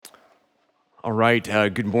All right,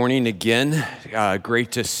 good morning again.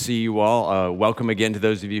 Great to see you all. Welcome again to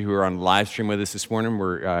those of you who are on live stream with us this morning.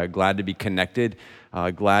 We're glad to be connected.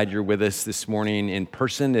 Glad you're with us this morning in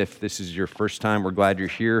person. If this is your first time, we're glad you're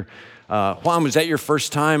here. Juan, was that your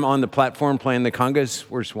first time on the platform playing the congas?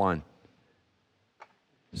 Where's Juan?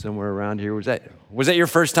 Somewhere around here. Was that your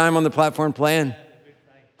first time on the platform playing?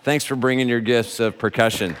 Thanks for bringing your gifts of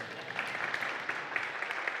percussion.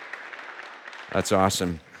 That's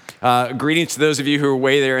awesome. Greetings to those of you who are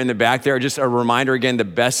way there in the back there. Just a reminder again, the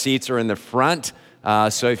best seats are in the front.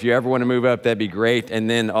 So if you ever want to move up, that'd be great. And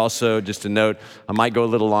then also just a note, I might go a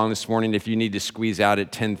little long this morning. If you need to squeeze out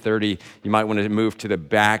at 10:30, you might want to move to the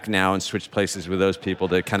back now and switch places with those people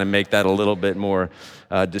to kind of make that a little bit more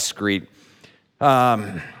discreet.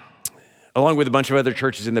 Along with a bunch of other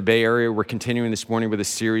churches in the Bay Area, we're continuing this morning with a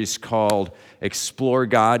series called Explore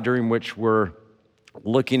God, during which we're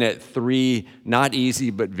looking at three not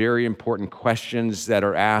easy but very important questions that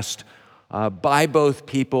are asked by both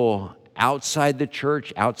people outside the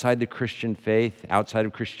church, outside the Christian faith, outside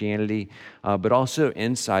of Christianity, but also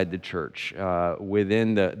inside the church,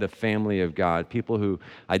 within the family of God. People who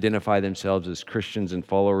identify themselves as Christians and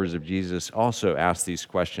followers of Jesus also ask these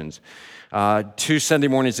questions. 2 Sunday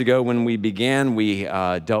mornings ago when we began, we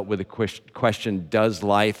dealt with the question, does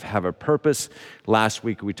life have a purpose? Last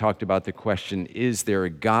week we talked about the question, is there a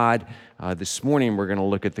God? This morning we're going to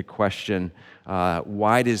look at the question,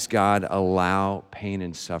 why does God allow pain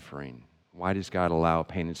and suffering? Why does God allow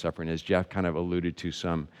pain and suffering? As Jeff kind of alluded to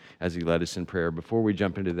some as he led us in prayer. Before we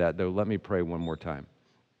jump into that, though, let me pray one more time.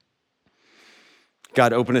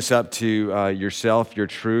 God, open us up to yourself, your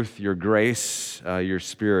truth, your grace, your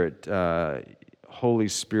spirit. Holy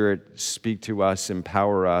Spirit, speak to us,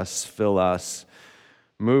 empower us, fill us,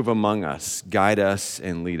 move among us, guide us,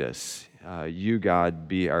 and lead us. You, God,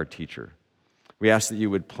 be our teacher. We ask that you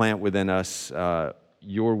would plant within us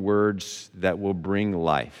your words that will bring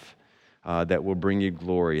life, that will bring you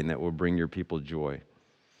glory, and that will bring your people joy.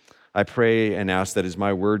 I pray and ask that as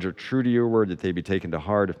my words are true to your word, that they be taken to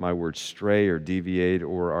heart. If my words stray or deviate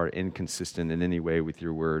or are inconsistent in any way with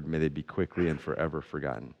your word, may they be quickly and forever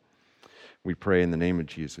forgotten. We pray in the name of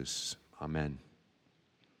Jesus. Amen.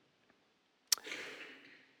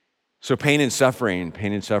 So pain and suffering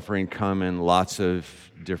come in lots of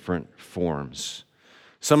different forms.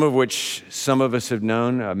 Some of which some of us have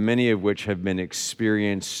known, many of which have been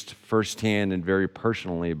experienced firsthand and very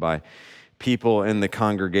personally by people in the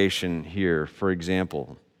congregation here. For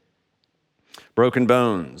example, broken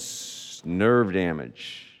bones, nerve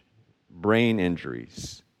damage, brain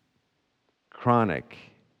injuries, chronic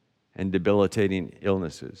and debilitating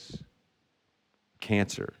illnesses,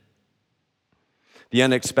 cancer, the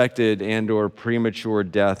unexpected and or premature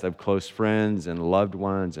death of close friends and loved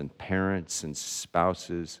ones and parents and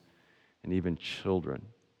spouses and even children,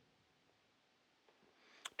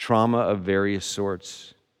 trauma of various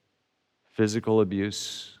sorts, physical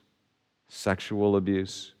abuse, sexual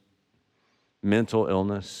abuse, mental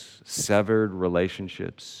illness, severed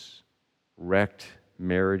relationships, wrecked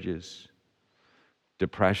marriages,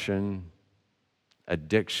 depression,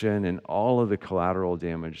 addiction, and all of the collateral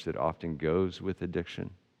damage that often goes with addiction.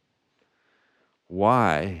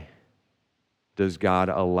 Why does God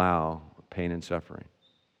allow pain and suffering?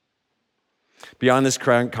 Beyond this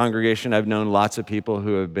congregation, I've known lots of people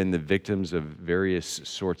who have been the victims of various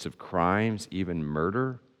sorts of crimes, even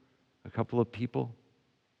murder, a couple of people.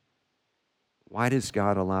 Why does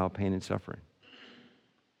God allow pain and suffering?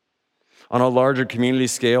 On a larger community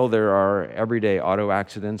scale, there are everyday auto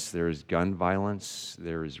accidents, there is gun violence,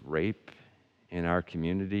 there is rape in our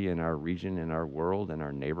community, in our region, in our world, in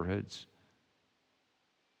our neighborhoods.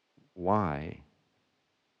 Why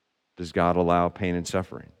does God allow pain and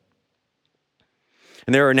suffering?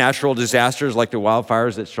 And there are natural disasters like the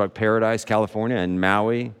wildfires that struck Paradise, California, and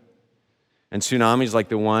Maui, and tsunamis like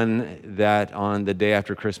the one that on the day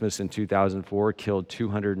after Christmas in 2004 killed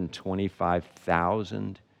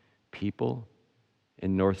 225,000 people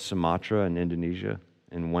in North Sumatra and Indonesia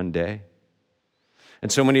in one day.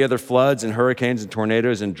 And so many other floods and hurricanes and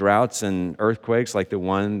tornadoes and droughts and earthquakes like the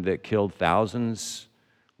one that killed thousands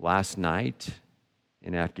last night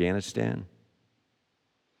in Afghanistan.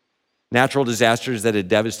 Natural disasters that have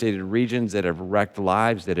devastated regions, that have wrecked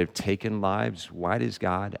lives, that have taken lives. Why does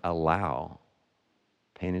God allow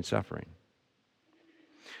pain and suffering?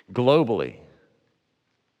 Globally,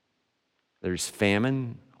 there's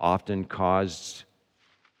famine, often caused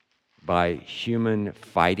by human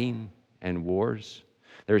fighting and wars.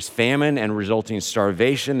 There's famine and resulting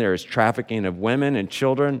starvation. There is trafficking of women and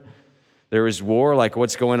children. There is war like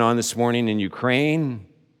what's going on this morning in Ukraine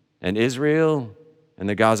and Israel and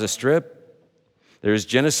the Gaza Strip. There is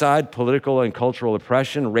genocide, political and cultural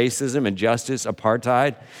oppression, racism, injustice,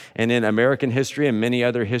 apartheid, and in American history and many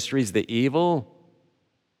other histories, the evil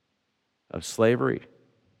of slavery.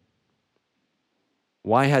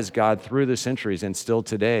 Why has God, through the centuries and still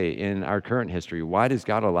today in our current history, why does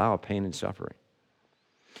God allow pain and suffering?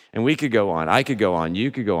 And we could go on, I could go on,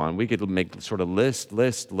 you could go on. We could make sort of list.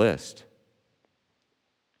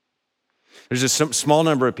 There's a small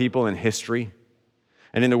number of people in history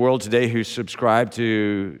and in the world today who subscribe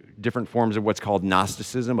to different forms of what's called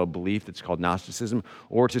Gnosticism, a belief that's called Gnosticism,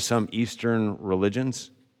 or to some Eastern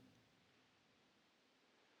religions,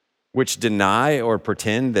 which deny or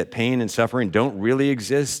pretend that pain and suffering don't really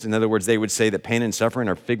exist. In other words, they would say that pain and suffering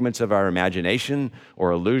are figments of our imagination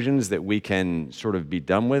or illusions that we can sort of be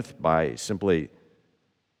done with by simply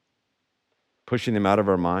pushing them out of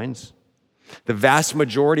our minds. The vast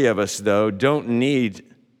majority of us, though, don't need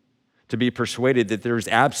to be persuaded that there's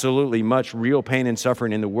absolutely much real pain and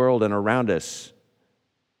suffering in the world and around us,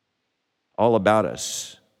 all about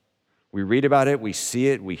us. We read about it, we see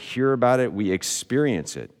it, we hear about it, we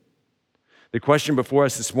experience it. The question before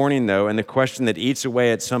us this morning, though, and the question that eats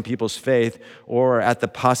away at some people's faith or at the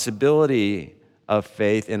possibility of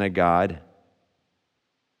faith in a God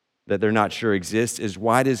that they're not sure exists, is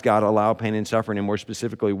why does God allow pain and suffering? And more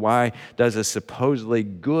specifically, why does a supposedly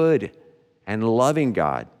good and loving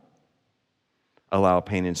God allow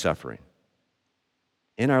pain and suffering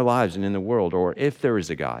in our lives and in the world? Or if there is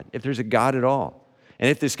a God, if there's a God at all, and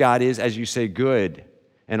if this God is, as you say, good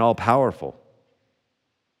and all-powerful,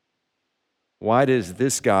 why does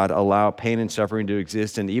this God allow pain and suffering to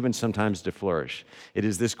exist and even sometimes to flourish? It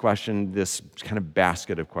is this question, this kind of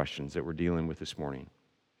basket of questions that we're dealing with this morning.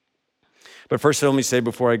 But first, let me say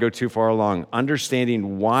before I go too far along,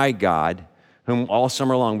 understanding why God, whom all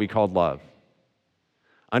summer long we called love,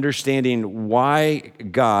 understanding why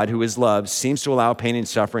God, who is love, seems to allow pain and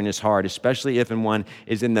suffering is hard, especially if one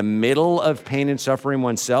is in the middle of pain and suffering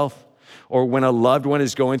oneself, or when a loved one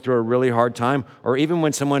is going through a really hard time, or even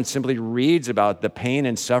when someone simply reads about the pain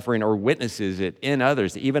and suffering or witnesses it in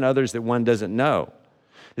others, even others that one doesn't know.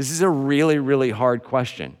 This is a really, really hard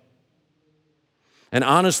question. And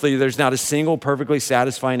honestly, there's not a single perfectly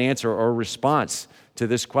satisfying answer or response to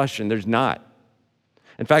this question. There's not.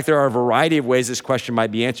 In fact, there are a variety of ways this question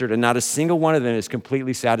might be answered, and not a single one of them is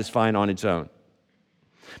completely satisfying on its own.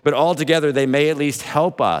 But altogether, they may at least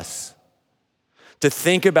help us to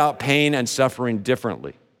think about pain and suffering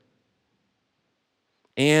differently,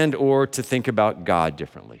 and or to think about God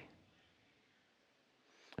differently.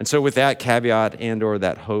 And so with that caveat and or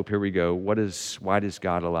that hope, here we go. Why does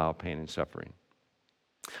God allow pain and suffering?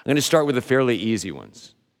 I'm going to start with the fairly easy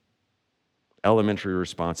ones, elementary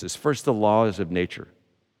responses. First, the laws of nature.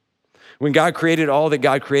 When God created all that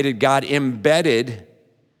God created, God embedded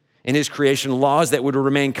in his creation laws that would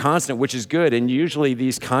remain constant, which is good. And usually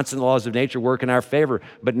these constant laws of nature work in our favor,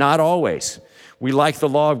 but not always. We like the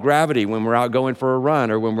law of gravity when we're out going for a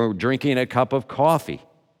run or when we're drinking a cup of coffee.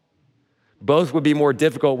 Both would be more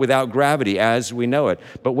difficult without gravity as we know it.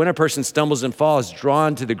 But when a person stumbles and falls,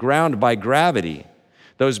 drawn to the ground by gravity,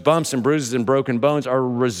 those bumps and bruises and broken bones are a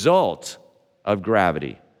result of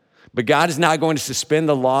gravity. But God is not going to suspend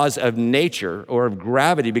the laws of nature or of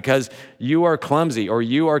gravity because you are clumsy or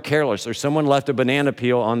you are careless or someone left a banana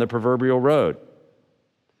peel on the proverbial road.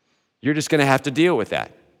 You're just going to have to deal with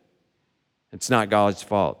that. It's not God's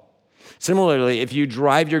fault. Similarly, if you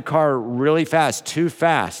drive your car really fast, too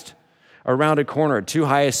fast, around a corner at too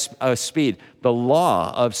high a speed, the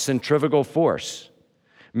law of centrifugal force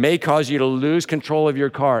may cause you to lose control of your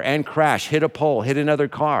car and crash, hit a pole, hit another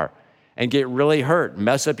car, and get really hurt,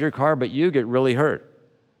 mess up your car, but you get really hurt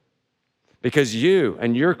because you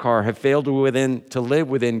and your car have failed to live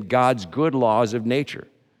within God's good laws of nature,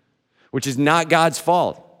 which is not God's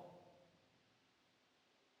fault,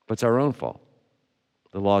 but it's our own fault,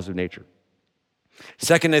 the laws of nature.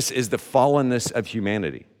 Secondness is the fallenness of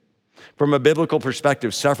humanity. From a biblical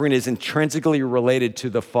perspective, suffering is intrinsically related to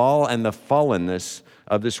the fall and the fallenness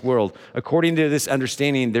of this world. According to this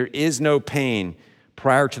understanding, there is no pain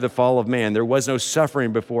prior to the fall of man. There was no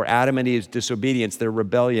suffering before Adam and Eve's disobedience, their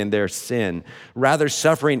rebellion, their sin. Rather,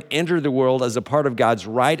 suffering entered the world as a part of God's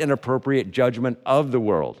right and appropriate judgment of the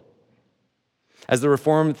world. As the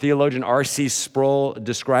Reformed theologian R.C. Sproul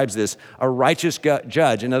describes this, a righteous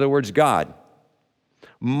judge, in other words, God,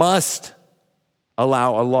 must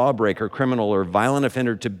allow a lawbreaker, criminal, or violent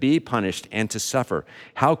offender to be punished and to suffer.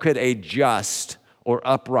 How could a just or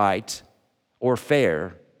upright or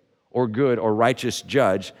fair or good or righteous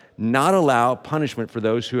judge not allow punishment for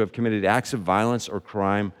those who have committed acts of violence or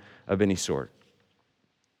crime of any sort?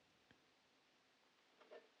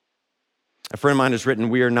 A friend of mine has written,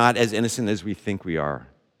 we are not as innocent as we think we are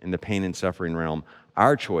in the pain and suffering realm.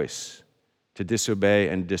 Our choice to disobey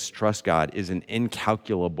and distrust God is an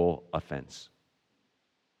incalculable offense.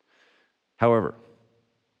 However,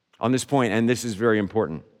 on this point, and this is very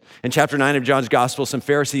important, in chapter 9 of John's Gospel, some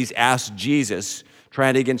Pharisees asked Jesus,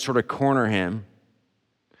 trying to again sort of corner him,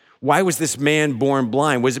 why was this man born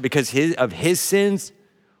blind? Was it because of his sins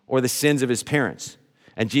or the sins of his parents?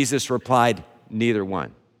 And Jesus replied, neither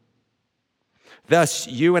one. Thus,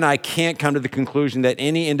 you and I can't come to the conclusion that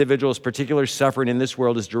any individual's particular suffering in this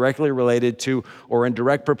world is directly related to or in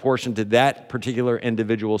direct proportion to that particular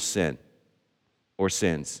individual's sin or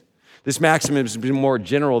sins. This maxim is more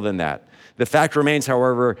general than that. The fact remains,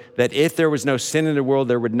 however, that if there was no sin in the world,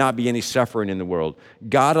 there would not be any suffering in the world.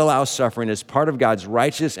 God allows suffering as part of God's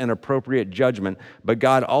righteous and appropriate judgment, but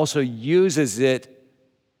God also uses it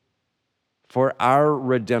for our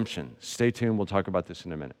redemption. Stay tuned, we'll talk about this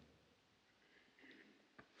in a minute.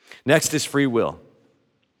 Next is free will.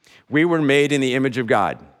 We were made in the image of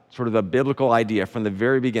God, sort of a biblical idea from the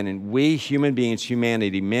very beginning. We human beings,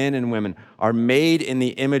 humanity, men and women, are made in the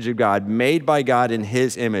image of God, made by God in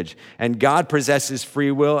his image. And God possesses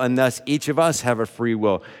free will, and thus each of us have a free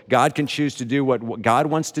will. God can choose to do what God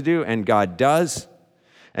wants to do, and God does.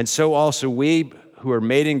 And so also we who are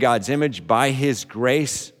made in God's image by his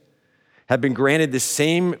grace have been granted the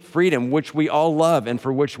same freedom which we all love and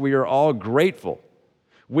for which we are all grateful.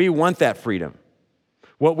 We want that freedom.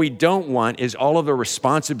 What we don't want is all of the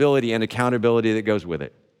responsibility and accountability that goes with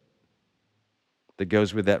it, that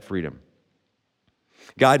goes with that freedom.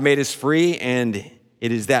 God made us free, and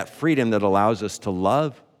it is that freedom that allows us to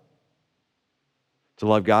love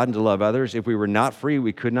God and to love others. If we were not free,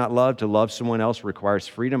 we could not love. To love someone else requires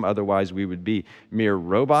freedom. Otherwise, we would be mere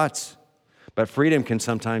robots. But freedom can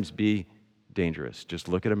sometimes be dangerous. Just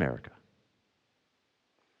look at America.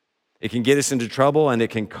 It can get us into trouble, and it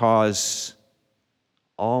can cause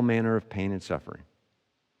all manner of pain and suffering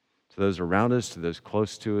to those around us, to those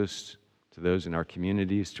close to us, to those in our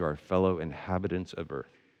communities, to our fellow inhabitants of earth.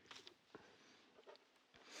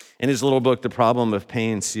 In his little book, The Problem of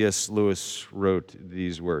Pain, C.S. Lewis wrote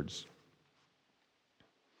these words.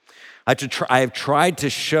 I have tried to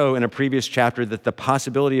show in a previous chapter that the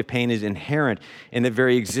possibility of pain is inherent in the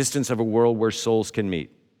very existence of a world where souls can meet.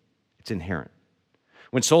 It's inherent.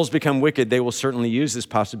 When souls become wicked, they will certainly use this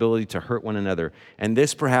possibility to hurt one another, and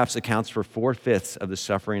this perhaps accounts for 4/5 of the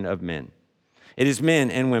suffering of men. It is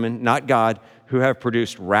men and women, not God, who have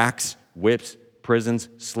produced racks, whips, prisons,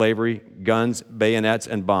 slavery, guns, bayonets,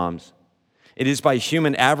 and bombs. It is by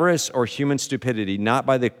human avarice or human stupidity, not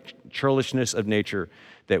by the churlishness of nature,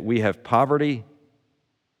 that we have poverty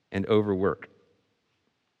and overwork.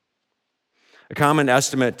 A commonly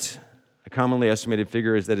estimated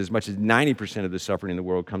figure is that as much as 90% of the suffering in the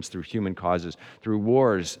world comes through human causes, through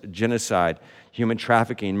wars, genocide, human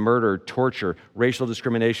trafficking, murder, torture, racial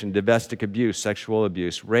discrimination, domestic abuse, sexual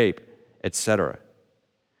abuse, rape, etc.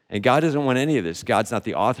 And God doesn't want any of this. God's not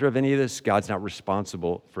the author of any of this. God's not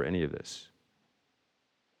responsible for any of this.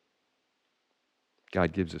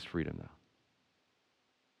 God gives us freedom, though.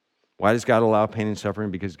 Why does God allow pain and suffering?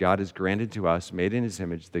 Because God has granted to us, made in his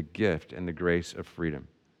image, the gift and the grace of freedom.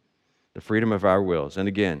 The freedom of our wills. And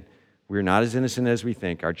again, we're not as innocent as we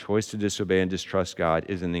think. Our choice to disobey and distrust God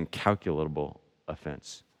is an incalculable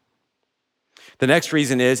offense. The next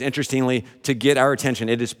reason is, interestingly, to get our attention.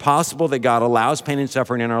 It is possible that God allows pain and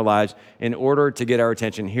suffering in our lives in order to get our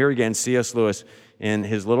attention. Here again, C.S. Lewis, in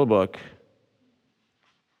his little book,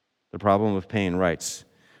 The Problem of Pain, writes,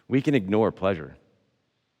 we can ignore pleasure.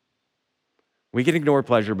 We can ignore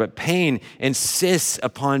pleasure, but pain insists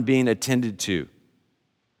upon being attended to.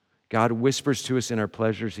 God whispers to us in our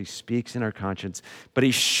pleasures. He speaks in our conscience, but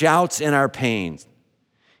he shouts in our pains.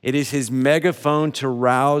 It is his megaphone to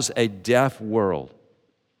rouse a deaf world.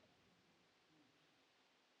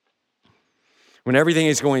 When everything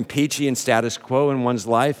is going peachy and status quo in one's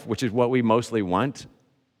life, which is what we mostly want,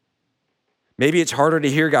 maybe it's harder to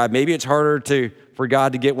hear God. Maybe it's harder for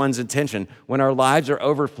God to get one's attention. When our lives are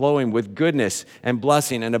overflowing with goodness and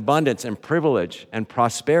blessing and abundance and privilege and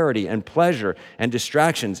prosperity and pleasure and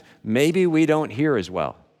distractions, maybe we don't hear as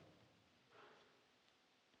well.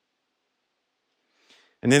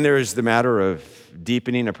 And then there is the matter of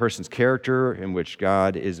deepening a person's character, in which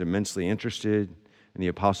God is immensely interested. In the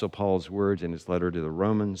Apostle Paul's words in his letter to the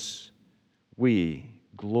Romans, we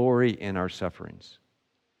glory in our sufferings,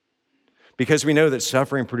 because we know that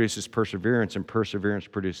suffering produces perseverance, and perseverance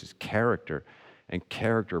produces character, and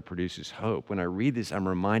character produces hope. When I read this, I'm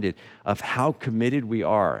reminded of how committed we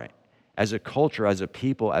are as a culture, as a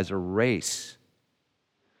people, as a race,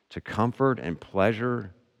 to comfort and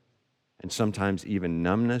pleasure and sometimes even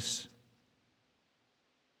numbness.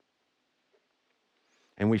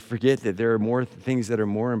 And we forget that there are more things that are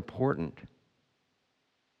more important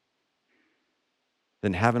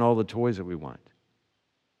than having all the toys that we want.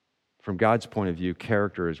 From God's point of view,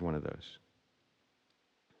 character is one of those.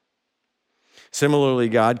 Similarly,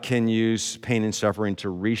 God can use pain and suffering to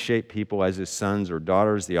reshape people as his sons or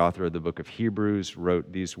daughters. The author of the book of Hebrews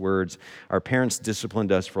wrote these words, "Our parents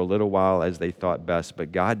disciplined us for a little while as they thought best,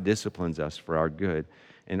 but God disciplines us for our good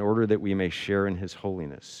in order that we may share in his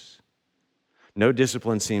holiness. No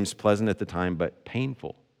discipline seems pleasant at the time, but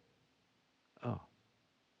painful." Oh.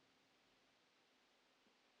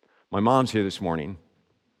 My mom's here this morning,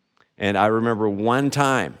 and I remember one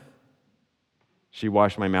time she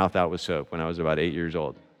washed my mouth out with soap when I was about 8 years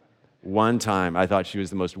old. One time, I thought she was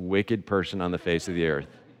the most wicked person on the face of the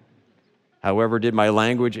earth. However, did my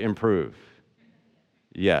language improve?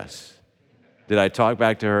 Yes. Did I talk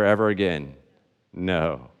back to her ever again?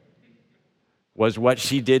 No. Was what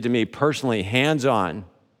she did to me personally, hands-on,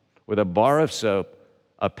 with a bar of soap,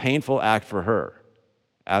 a painful act for her?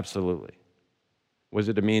 Absolutely. Was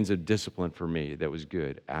it a means of discipline for me that was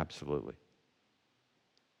good? Absolutely.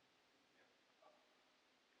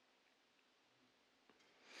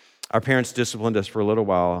 Our parents disciplined us for a little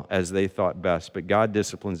while as they thought best, but God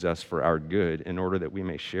disciplines us for our good in order that we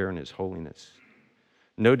may share in his holiness.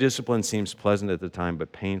 No discipline seems pleasant at the time,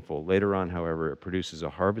 but painful. Later on, however, it produces a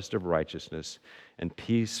harvest of righteousness and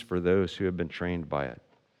peace for those who have been trained by it.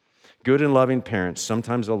 Good and loving parents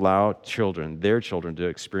sometimes allow their children, to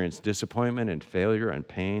experience disappointment and failure and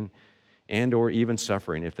pain and or even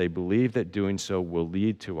suffering if they believe that doing so will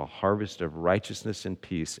lead to a harvest of righteousness and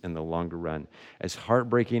peace in the longer run. As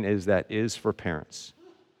heartbreaking as that is for parents,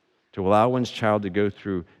 to allow one's child to go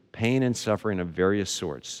through pain and suffering of various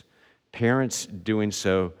sorts, parents doing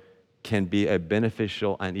so can be a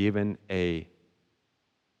beneficial and even an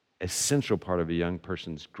essential part of a young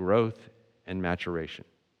person's growth and maturation.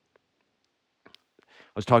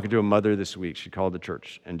 I was talking to a mother this week. She called the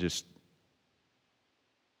church and just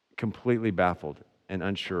completely baffled and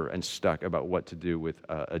unsure and stuck about what to do with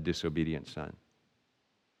a disobedient son.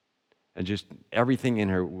 And just everything in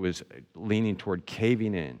her was leaning toward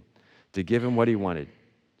caving in to give him what he wanted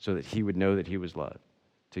so that he would know that he was loved,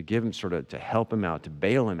 to give him to help him out, to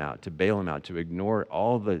bail him out, to ignore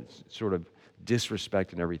all the sort of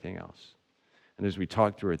disrespect and everything else. And as we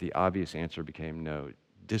talked through it, the obvious answer became no.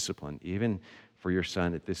 Discipline, even for your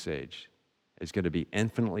son at this age, is going to be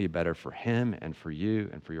infinitely better for him and for you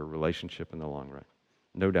and for your relationship in the long run.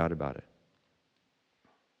 No doubt about it.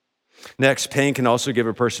 Next, pain can also give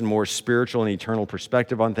a person more spiritual and eternal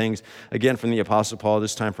perspective on things. Again, from the Apostle Paul,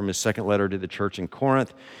 this time from his second letter to the church in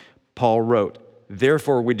Corinth, Paul wrote,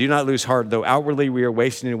 "Therefore, we do not lose heart, though outwardly we are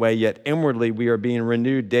wasting away, yet inwardly we are being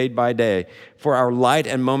renewed day by day. For our light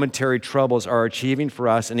and momentary troubles are achieving for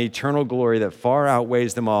us an eternal glory that far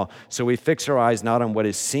outweighs them all. So we fix our eyes not on what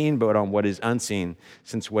is seen, but on what is unseen,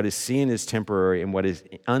 since what is seen is temporary and what is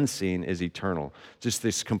unseen is eternal." Just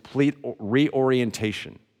this complete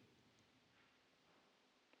reorientation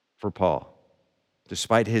for Paul,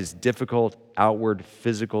 despite his difficult outward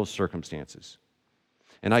physical circumstances.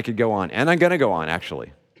 And I could go on, and I'm going to go on,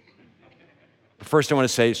 actually. But first, I want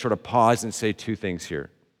to pause and say two things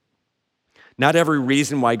here. Not every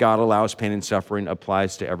reason why God allows pain and suffering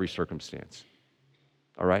applies to every circumstance.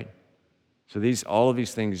 All right? So all of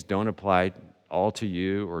these things don't apply all to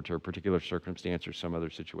you or to a particular circumstance or some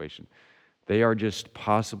other situation. They are just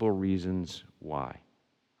possible reasons why,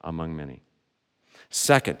 among many.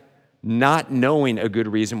 Second, not knowing a good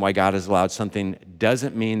reason why God has allowed something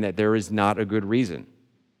doesn't mean that there is not a good reason.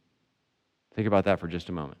 Think about that for just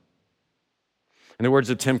a moment. In the words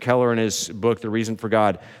of Tim Keller in his book, The Reason for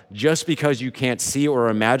God, just because you can't see or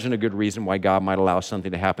imagine a good reason why God might allow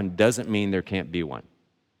something to happen doesn't mean there can't be one.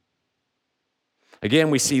 Again,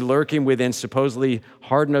 we see lurking within supposedly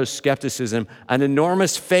hard-nosed skepticism an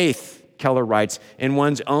enormous faith, Keller writes, in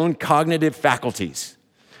one's own cognitive faculties.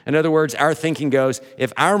 In other words, our thinking goes,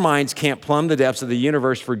 if our minds can't plumb the depths of the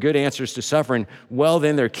universe for good answers to suffering, well,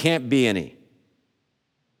 then there can't be any.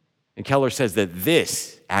 And Keller says that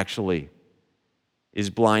this actually is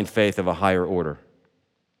blind faith of a higher order.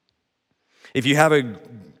 If you have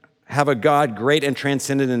a God great and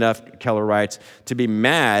transcendent enough, Keller writes, to be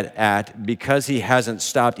mad at because he hasn't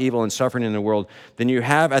stopped evil and suffering in the world, then you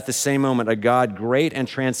have at the same moment a God great and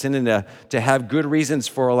transcendent enough to have good reasons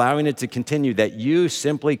for allowing it to continue that you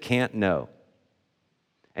simply can't know.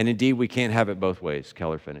 And indeed, we can't have it both ways,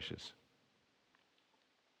 Keller finishes.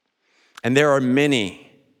 And there are many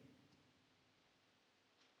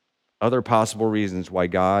Other possible reasons why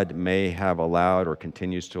God may have allowed or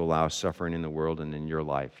continues to allow suffering in the world and in your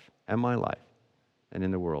life and my life and in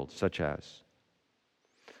the world, such as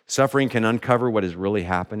suffering can uncover what is really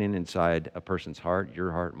happening inside a person's heart,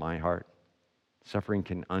 your heart, my heart. Suffering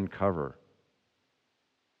can uncover,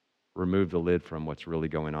 remove the lid from what's really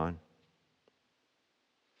going on.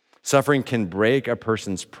 Suffering can break a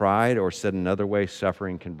person's pride, or said another way,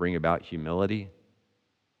 suffering can bring about humility.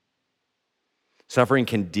 Suffering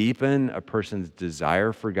can deepen a person's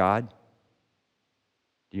desire for God.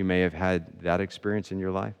 You may have had that experience in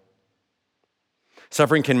your life.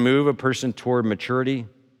 Suffering can move a person toward maturity.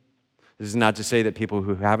 This is not to say that people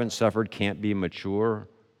who haven't suffered can't be mature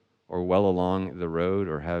or well along the road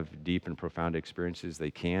or have deep and profound experiences.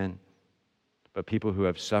 They can. But people who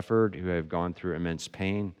have suffered, who have gone through immense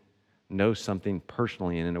pain, know something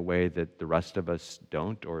personally and in a way that the rest of us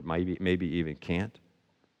don't, or maybe even can't.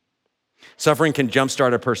 Suffering can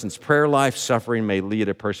jumpstart a person's prayer life. Suffering may lead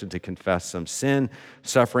a person to confess some sin.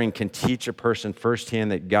 Suffering can teach a person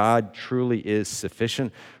firsthand that God truly is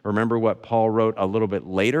sufficient. Remember what Paul wrote a little bit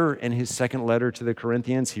later in his second letter to the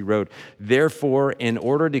Corinthians? He wrote, "Therefore, in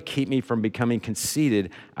order to keep me from becoming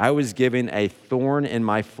conceited, I was given a thorn in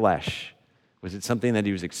my flesh." Was it something that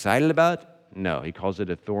he was excited about? No, he calls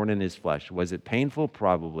it a thorn in his flesh. Was it painful?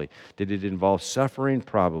 Probably. Did it involve suffering?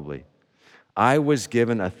 Probably. I was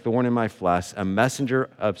given a thorn in my flesh, a messenger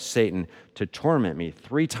of Satan to torment me.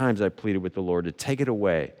 3 times I pleaded with the Lord to take it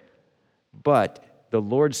away. But the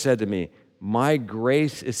Lord said to me, "My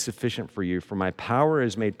grace is sufficient for you, for my power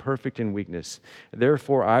is made perfect in weakness.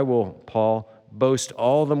 Therefore I will," Paul, "boast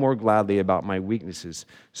all the more gladly about my weaknesses,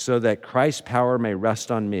 so that Christ's power may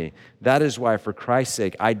rest on me. That is why, for Christ's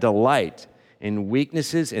sake, I delight in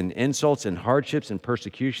weaknesses and insults and hardships and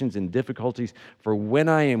persecutions and difficulties. For when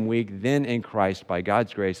I am weak, then in Christ, by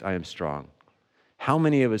God's grace, I am strong." How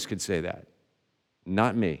many of us could say that?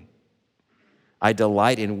 Not me. I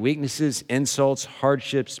delight in weaknesses, insults,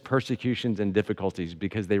 hardships, persecutions, and difficulties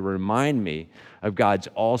because they remind me of God's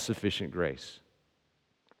all-sufficient grace.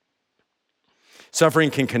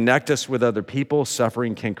 Suffering can connect us with other people.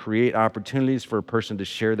 Suffering can create opportunities for a person to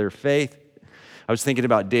share their faith. I was thinking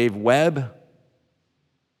about Dave Webb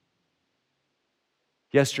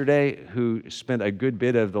yesterday, who spent a good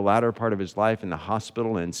bit of the latter part of his life in the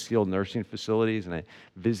hospital and skilled nursing facilities, and I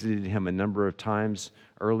visited him a number of times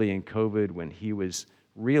early in COVID when he was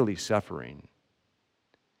really suffering.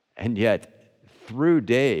 And yet, through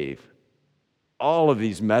Dave, all of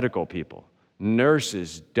these medical people,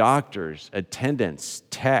 nurses, doctors, attendants,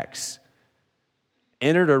 techs,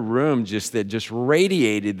 entered a room that just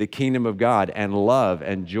radiated the kingdom of God and love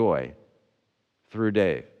and joy through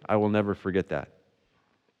Dave. I will never forget that.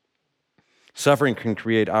 Suffering can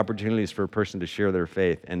create opportunities for a person to share their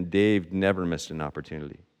faith, and Dave never missed an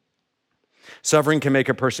opportunity. Suffering can make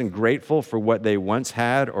a person grateful for what they once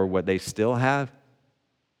had or what they still have.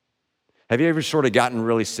 Have you ever sort of gotten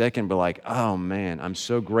really sick and be like, "Oh man, I'm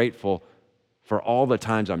so grateful for all the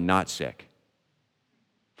times I'm not sick,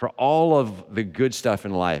 for all of the good stuff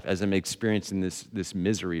in life as I'm experiencing this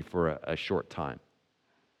misery for a short time"?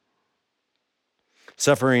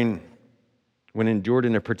 Suffering, when endured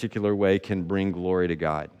in a particular way, can bring glory to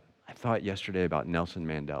God. I thought yesterday about Nelson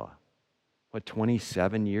Mandela.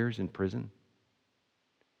 27 years in prison?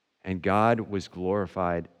 And God was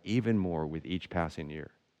glorified even more with each passing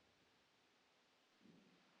year.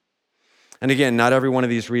 And again, not every one of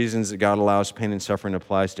these reasons that God allows pain and suffering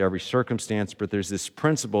applies to every circumstance, but there's this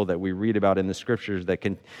principle that we read about in the scriptures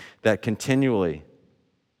that continually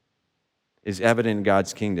is evident in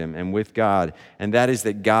God's kingdom and with God, and that is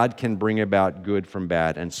that God can bring about good from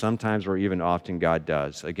bad, and sometimes or even often God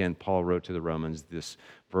does. Again, Paul wrote to the Romans this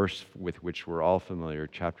verse with which we're all familiar,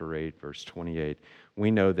 chapter 8, verse 28. We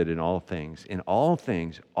know that in all things, all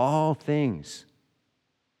things,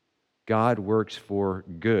 God works for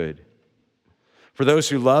good. For those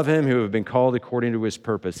who love him, who have been called according to his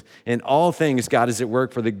purpose. In all things, God is at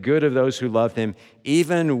work for the good of those who love him,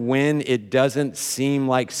 even when it doesn't seem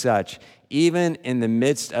like such, even in the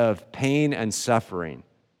midst of pain and suffering.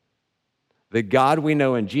 The God we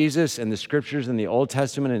know in Jesus and the scriptures in the Old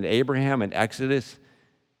Testament and Abraham and Exodus,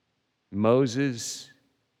 Moses,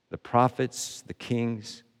 the prophets, the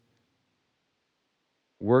kings,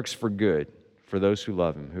 works for good for those who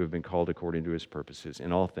love him, who have been called according to his purposes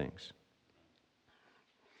in all things.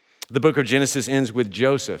 The book of Genesis ends with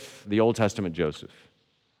Joseph, the Old Testament Joseph,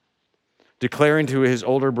 declaring to his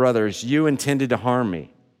older brothers, "You intended to harm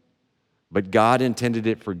me, but God intended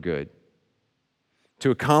it for good, to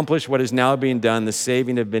accomplish what is now being done, the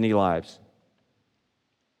saving of many lives."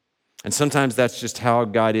 And sometimes that's just how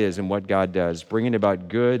God is and what God does, bringing about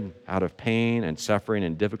good out of pain and suffering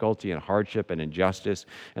and difficulty and hardship and injustice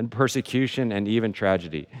and persecution and even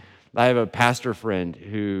tragedy. I have a pastor friend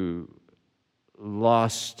who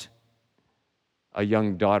lost a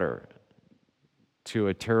young daughter to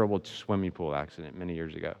a terrible swimming pool accident many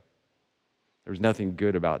years ago. There was nothing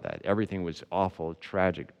good about that. Everything was awful,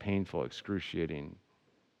 tragic, painful, excruciating,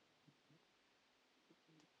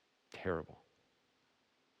 terrible.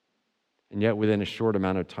 And yet, within a short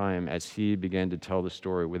amount of time, as he began to tell the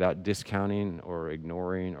story without discounting or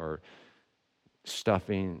ignoring or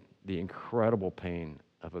stuffing the incredible pain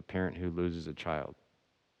of a parent who loses a child,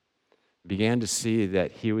 began to see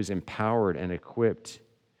that he was empowered and equipped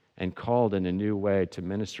and called in a new way to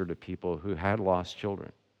minister to people who had lost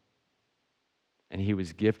children. And he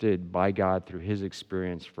was gifted by God through his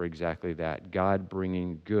experience for exactly that, God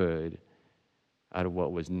bringing good out of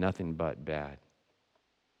what was nothing but bad.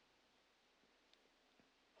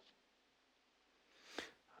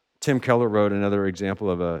 Tim Keller wrote another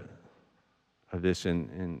example of this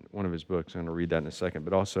in one of his books. I'm going to read that in a second,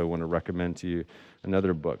 but also want to recommend to you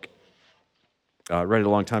another book. I read it a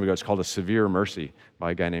long time ago. It's called A Severe Mercy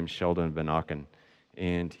by a guy named Sheldon Van Auken.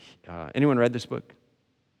 And anyone read this book?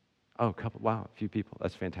 Oh, a couple. Wow, a few people.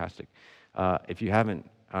 That's fantastic. If you haven't,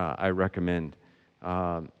 I recommend.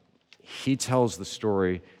 He tells the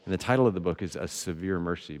story, and the title of the book is A Severe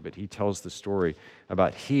Mercy, but he tells the story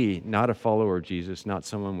about he, not a follower of Jesus, not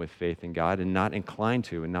someone with faith in God, and not inclined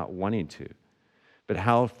to and not wanting to, but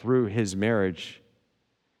how through his marriage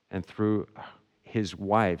and through his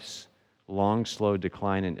wife's long, slow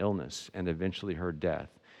decline and illness, and eventually her death,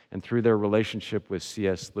 and through their relationship with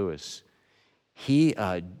C.S. Lewis, he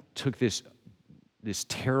took this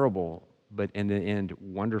terrible, but in the end,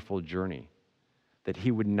 wonderful journey that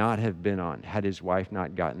he would not have been on had his wife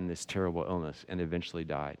not gotten this terrible illness and eventually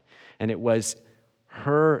died. And it was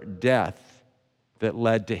her death that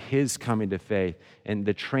led to his coming to faith and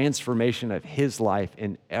the transformation of his life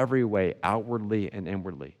in every way, outwardly and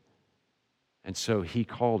inwardly. And so he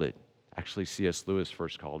called it, actually C.S. Lewis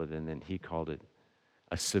first called it, and then he called it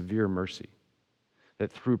a severe mercy.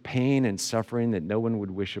 That through pain and suffering that no one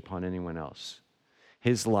would wish upon anyone else,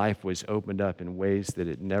 his life was opened up in ways that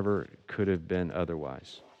it never could have been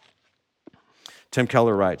otherwise. Tim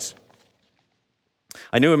Keller writes,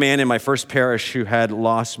 I knew a man in my first parish who had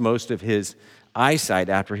lost most of his eyesight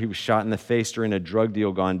after he was shot in the face during a drug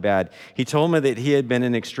deal gone bad. He told me that he had been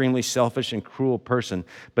an extremely selfish and cruel person,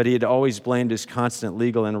 but he had always blamed his constant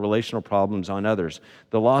legal and relational problems on others.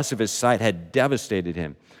 The loss of his sight had devastated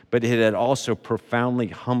him, but it had also profoundly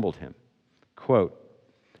humbled him. Quote,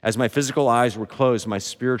 as my physical eyes were closed, my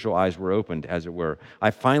spiritual eyes were opened, as it were. I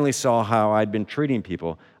finally saw how I'd been treating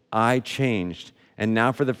people. I changed, and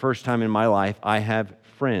now for the first time in my life, I have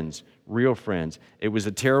friends, real friends. It was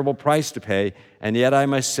a terrible price to pay, and yet I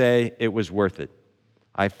must say it was worth it.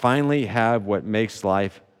 I finally have what makes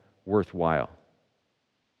life worthwhile.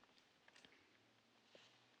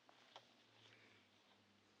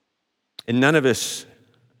 And none of us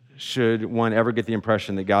should one ever get the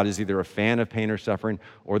impression that God is either a fan of pain or suffering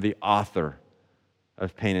or the author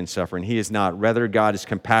of pain and suffering. He is not. Rather, God is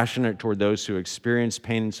compassionate toward those who experience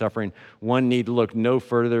pain and suffering. One need look no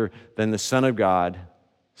further than the Son of God,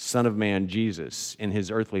 Son of Man, Jesus, in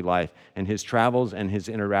his earthly life and his travels and his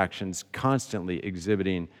interactions, constantly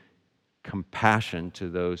exhibiting compassion to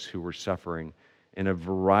those who were suffering in a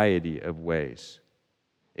variety of ways.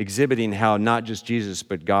 Exhibiting how not just Jesus,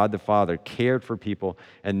 but God the Father cared for people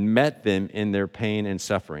and met them in their pain and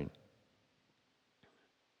suffering.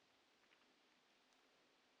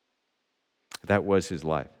 That was his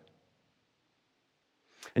life.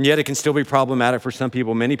 And yet it can still be problematic for some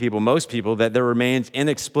people, many people, most people, that there remains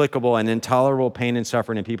inexplicable and intolerable pain and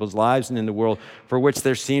suffering in people's lives and in the world for which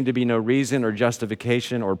there seem to be no reason or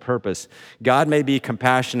justification or purpose. God may be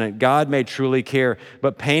compassionate, God may truly care,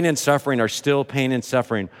 but pain and suffering are still pain and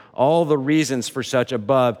suffering. All the reasons for such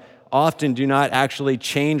above often do not actually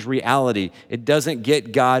change reality. It doesn't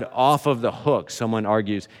get God off of the hook, someone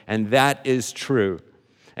argues, and that is true.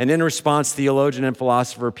 And in response, theologian and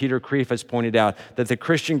philosopher Peter Kreeft has pointed out that the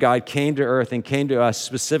Christian God came to earth and came to us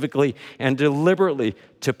specifically and deliberately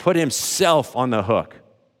to put himself on the hook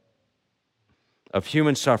of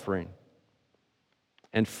human suffering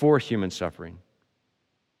and for human suffering.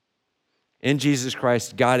 In Jesus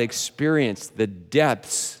Christ, God experienced the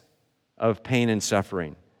depths of pain and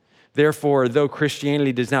suffering. Therefore, though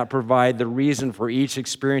Christianity does not provide the reason for each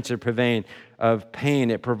experience of pain,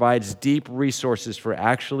 it provides deep resources for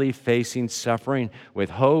actually facing suffering with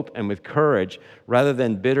hope and with courage rather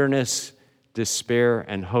than bitterness, despair,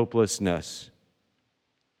 and hopelessness.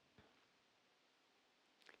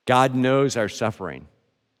 God knows our suffering.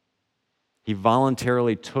 He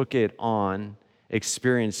voluntarily took it on,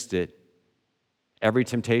 experienced it. Every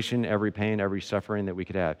temptation, every pain, every suffering that we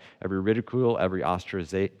could have, every ridicule, every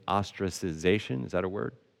ostracization, is that a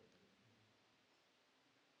word?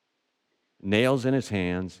 Nails in his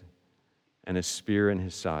hands and a spear in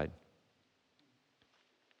his side.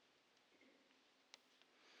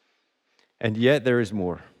 And yet there is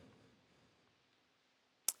more.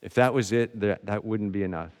 If that was it, that wouldn't be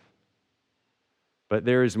enough. But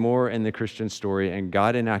there is more in the Christian story, and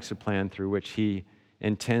God enacts a plan through which he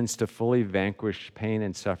intends to fully vanquish pain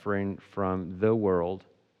and suffering from the world,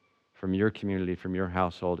 from your community, from your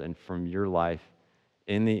household, and from your life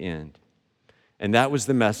in the end. And that was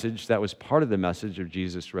the message, that was part of the message of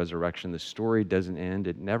Jesus' resurrection. The story doesn't end,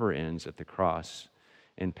 it never ends at the cross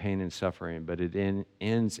in pain and suffering, but it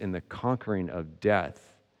ends in the conquering of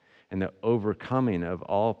death and the overcoming of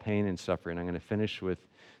all pain and suffering. I'm going to finish with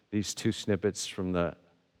these two snippets from the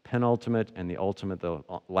penultimate and the ultimate, the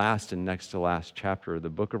last and next to last chapter of the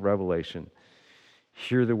book of Revelation.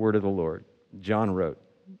 Hear the word of the Lord. John wrote,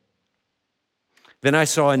 "Then I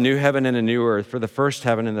saw a new heaven and a new earth, for the first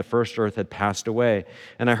heaven and the first earth had passed away.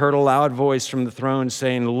 And I heard a loud voice from the throne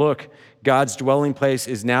saying, 'Look, God's dwelling place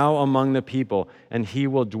is now among the people, and he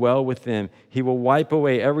will dwell with them. He will wipe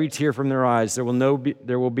away every tear from their eyes. There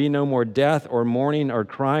will be no more death or mourning or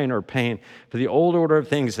crying or pain, for the old order of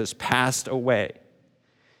things has passed away.'"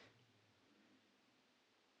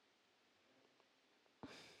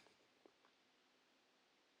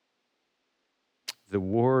 The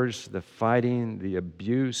wars, the fighting, the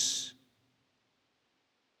abuse,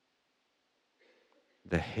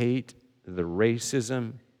 the hate, the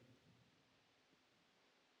racism,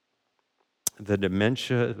 the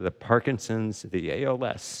dementia, the Parkinson's, the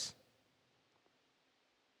ALS,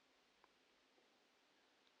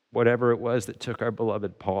 whatever it was that took our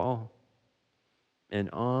beloved Paul, and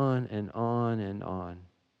on and on and on.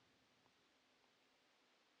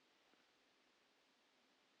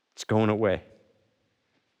 It's going away.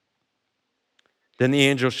 Then the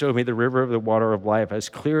angel showed me the river of the water of life, as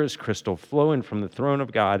clear as crystal, flowing from the throne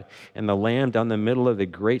of God and the Lamb down the middle of the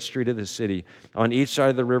great street of the city. On each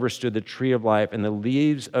side of the river stood the tree of life, and the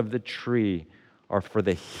leaves of the tree are for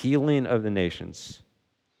the healing of the nations.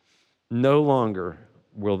 No longer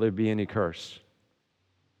will there be any curse.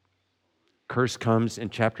 Curse comes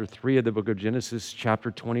in chapter 3 of the book of Genesis.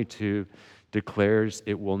 Chapter 22 declares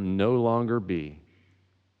it will no longer be.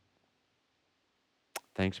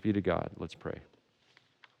 Thanks be to God. Let's pray.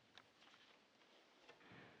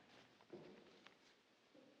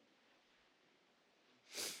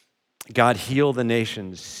 God, heal the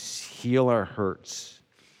nations, heal our hurts.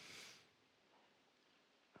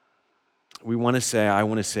 I want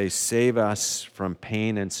to say, save us from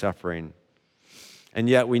pain and suffering. And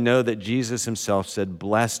yet we know that Jesus himself said,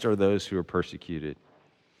 "Blessed are those who are persecuted."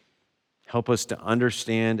 Help us to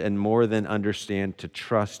understand, and more than understand, to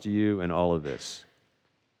trust you in all of this.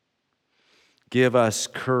 Give us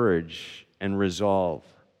courage and resolve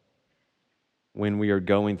when we are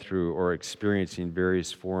going through or experiencing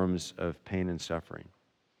various forms of pain and suffering.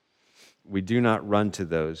 We do not run to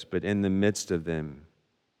those, but in the midst of them,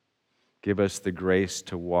 give us the grace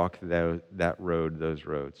to walk that road, those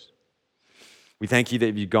roads. We thank you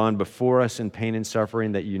that you've gone before us in pain and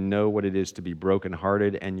suffering, that you know what it is to be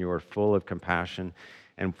brokenhearted, and you are full of compassion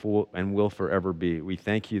and will forever be. We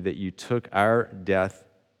thank you that you took our death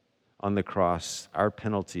on the cross, our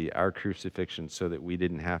penalty, our crucifixion, so that we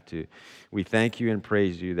didn't have to. We thank you and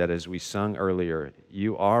praise you that, as we sung earlier,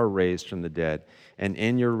 you are raised from the dead, and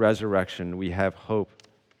in your resurrection we have hope,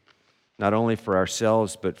 not only for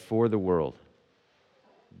ourselves but for the world,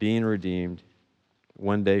 being redeemed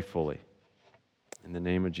one day fully. In the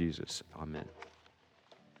name of Jesus, amen.